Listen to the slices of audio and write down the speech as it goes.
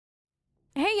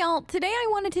Hey y'all, today I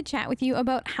wanted to chat with you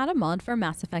about how to mod for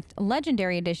Mass Effect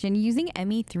Legendary Edition using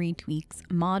ME3 Tweaks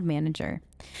Mod Manager.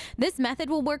 This method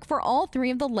will work for all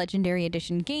 3 of the Legendary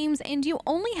Edition games, and you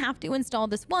only have to install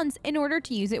this once in order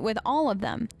to use it with all of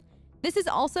them. This is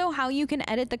also how you can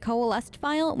edit the Coalesced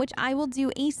file, which I will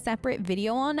do a separate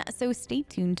video on, so stay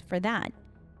tuned for that.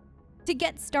 To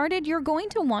get started, you're going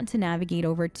to want to navigate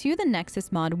over to the Nexus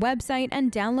Mod website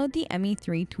and download the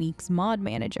ME3 Tweaks Mod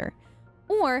Manager.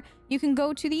 Or you can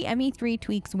go to the ME3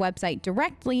 Tweaks website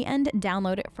directly and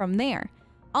download it from there.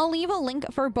 I'll leave a link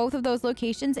for both of those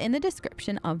locations in the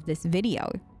description of this video.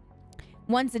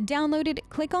 Once downloaded,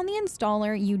 click on the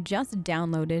installer you just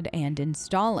downloaded and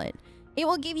install it. It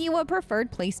will give you a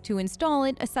preferred place to install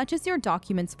it, such as your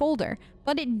Documents folder,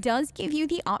 but it does give you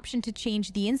the option to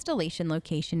change the installation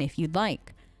location if you'd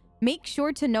like. Make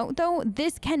sure to note though,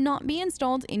 this cannot be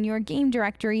installed in your game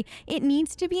directory. It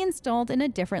needs to be installed in a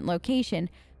different location,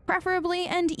 preferably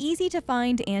an easy to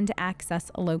find and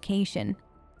access location.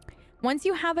 Once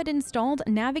you have it installed,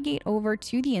 navigate over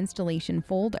to the installation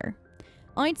folder.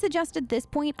 I'd suggest at this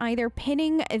point either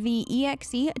pinning the exe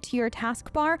to your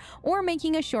taskbar or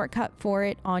making a shortcut for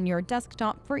it on your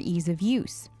desktop for ease of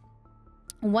use.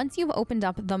 Once you've opened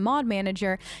up the mod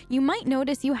manager, you might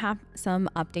notice you have some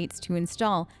updates to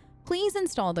install. Please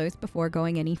install those before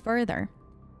going any further.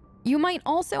 You might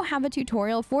also have a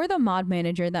tutorial for the mod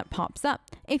manager that pops up.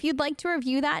 If you'd like to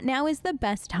review that, now is the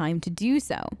best time to do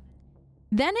so.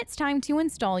 Then it's time to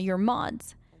install your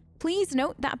mods. Please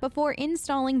note that before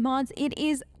installing mods, it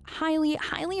is highly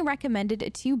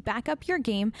recommended to back up your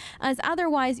game, as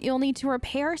otherwise you'll need to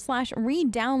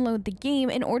repair/re-download the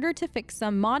game in order to fix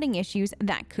some modding issues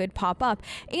that could pop up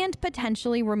and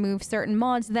potentially remove certain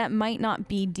mods that might not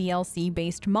be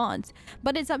DLC-based mods,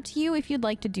 but it's up to you if you'd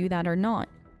like to do that or not.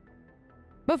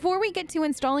 Before we get to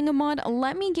installing a mod,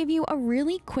 let me give you a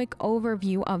really quick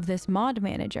overview of this mod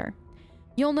manager.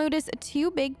 You'll notice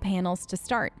 2 big panels to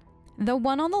start. The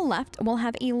one on the left will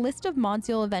have a list of mods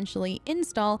you'll eventually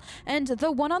install, and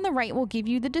the one on the right will give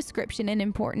you the description and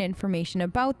important information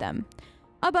about them.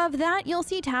 Above that, you'll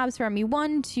see tabs for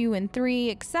ME1, 2, and 3,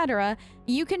 etc.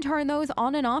 You can turn those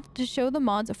on and off to show the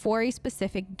mods for a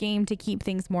specific game to keep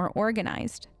things more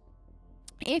organized.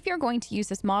 If you're going to use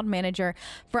this mod manager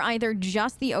for either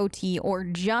just the OT or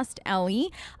just LE,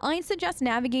 I'd suggest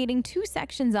navigating 2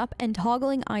 sections up and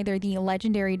toggling either the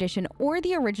Legendary Edition or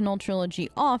the original trilogy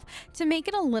off to make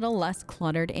it a little less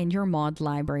cluttered in your mod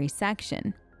library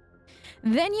section.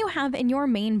 Then you have in your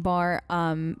main bar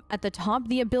at the top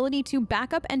the ability to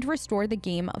back up and restore the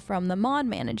game from the mod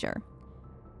manager.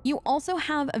 You also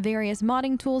have various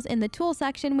modding tools in the tool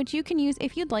section, which you can use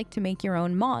if you'd like to make your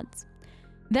own mods.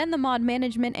 Then the mod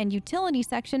management and utility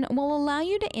section will allow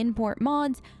you to import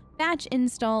mods, batch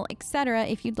install, etc.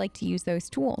 if you'd like to use those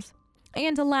tools.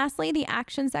 And lastly, the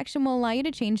action section will allow you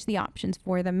to change the options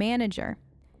for the manager.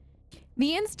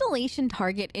 The installation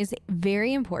target is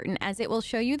very important as it will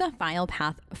show you the file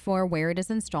path for where it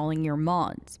is installing your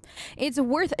mods. It's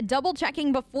worth double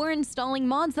checking before installing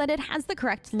mods that it has the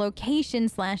correct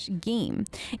location/game.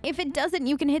 If it doesn't,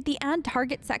 you can hit the add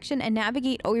target section and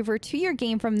navigate over to your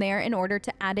game from there in order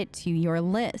to add it to your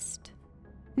list.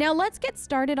 Now let's get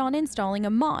started on installing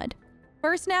a mod.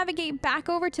 First, navigate back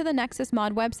over to the Nexus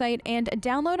Mod website and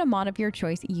download a mod of your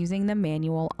choice using the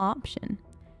manual option.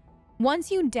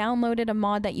 Once you downloaded a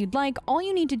mod that you'd like, all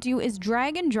you need to do is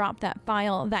drag and drop that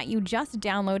file that you just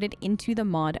downloaded into the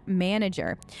mod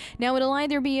manager. Now it'll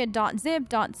either be a .zip,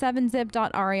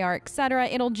 .7zip, .rar, etc.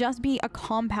 It'll just be a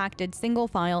compacted single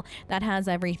file that has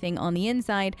everything on the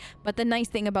inside, but the nice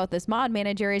thing about this mod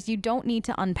manager is you don't need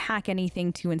to unpack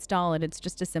anything to install it. It's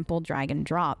just a simple drag and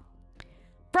drop.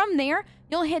 From there,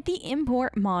 you'll hit the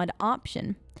import mod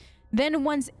option. Then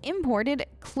once imported,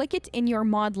 click it in your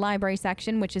mod library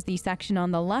section, which is the section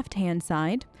on the left-hand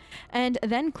side, and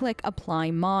then click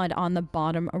apply mod on the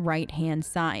bottom right-hand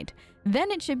side.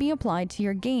 Then it should be applied to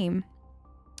your game.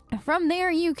 From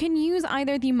there, you can use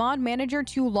either the mod manager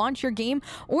to launch your game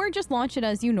or just launch it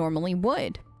as you normally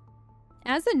would.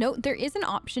 As a note, there is an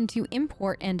option to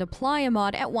import and apply a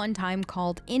mod at one time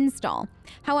called install.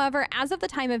 However, as of the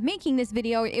time of making this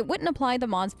video, it wouldn't apply the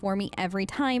mods for me every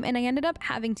time, and I ended up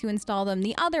having to install them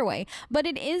the other way, but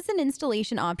it is an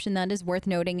installation option that is worth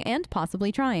noting and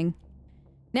possibly trying.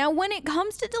 Now, when it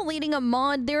comes to deleting a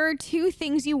mod, there are 2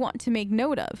 things you want to make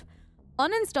note of.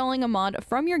 Uninstalling a mod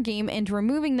from your game and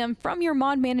removing them from your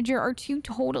mod manager are 2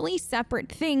 totally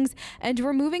separate things, and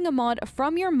removing a mod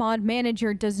from your mod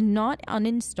manager does not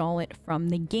uninstall it from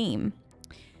the game.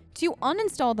 To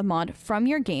uninstall the mod from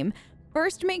your game,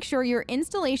 First, make sure your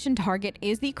installation target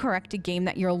is the correct game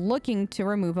that you're looking to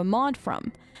remove a mod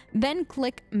from. Then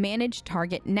click Manage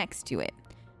Target next to it.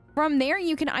 From there,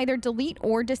 you can either delete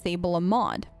or disable a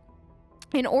mod.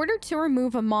 In order to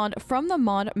remove a mod from the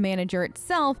mod manager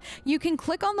itself, you can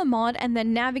click on the mod and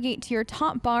then navigate to your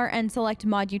top bar and select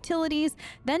Mod Utilities,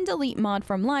 then delete mod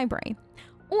from library.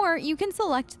 Or you can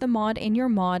select the mod in your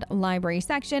mod library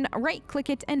section, right-click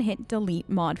it, and hit Delete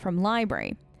Mod from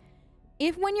Library.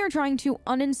 If when you're trying to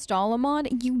uninstall a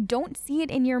mod, you don't see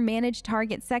it in your Manage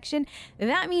Target section,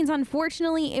 that means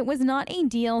unfortunately it was not a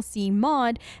DLC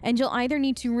mod, and you'll either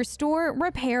need to restore,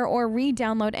 repair, or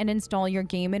re-download and install your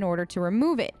game in order to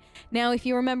remove it. Now, if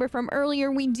you remember from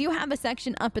earlier, we do have a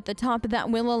section up at the top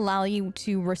that will allow you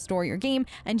to restore your game,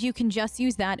 and you can just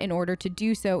use that in order to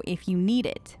do so if you need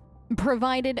it,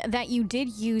 provided that you did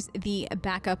use the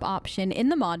backup option in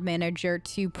the mod manager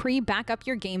to pre-backup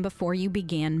your game before you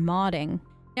began modding.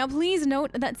 Now, please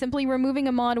note that simply removing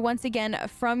a mod once again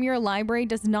from your library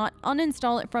does not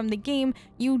uninstall it from the game.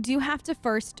 You do have to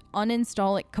first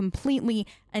uninstall it completely,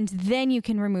 and then you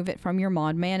can remove it from your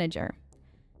mod manager.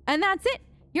 And that's it!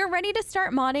 You're ready to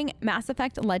start modding Mass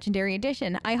Effect Legendary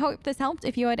Edition. I hope this helped.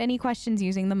 If you had any questions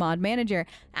using the mod manager,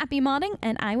 happy modding,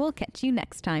 and I will catch you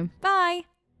next time. Bye!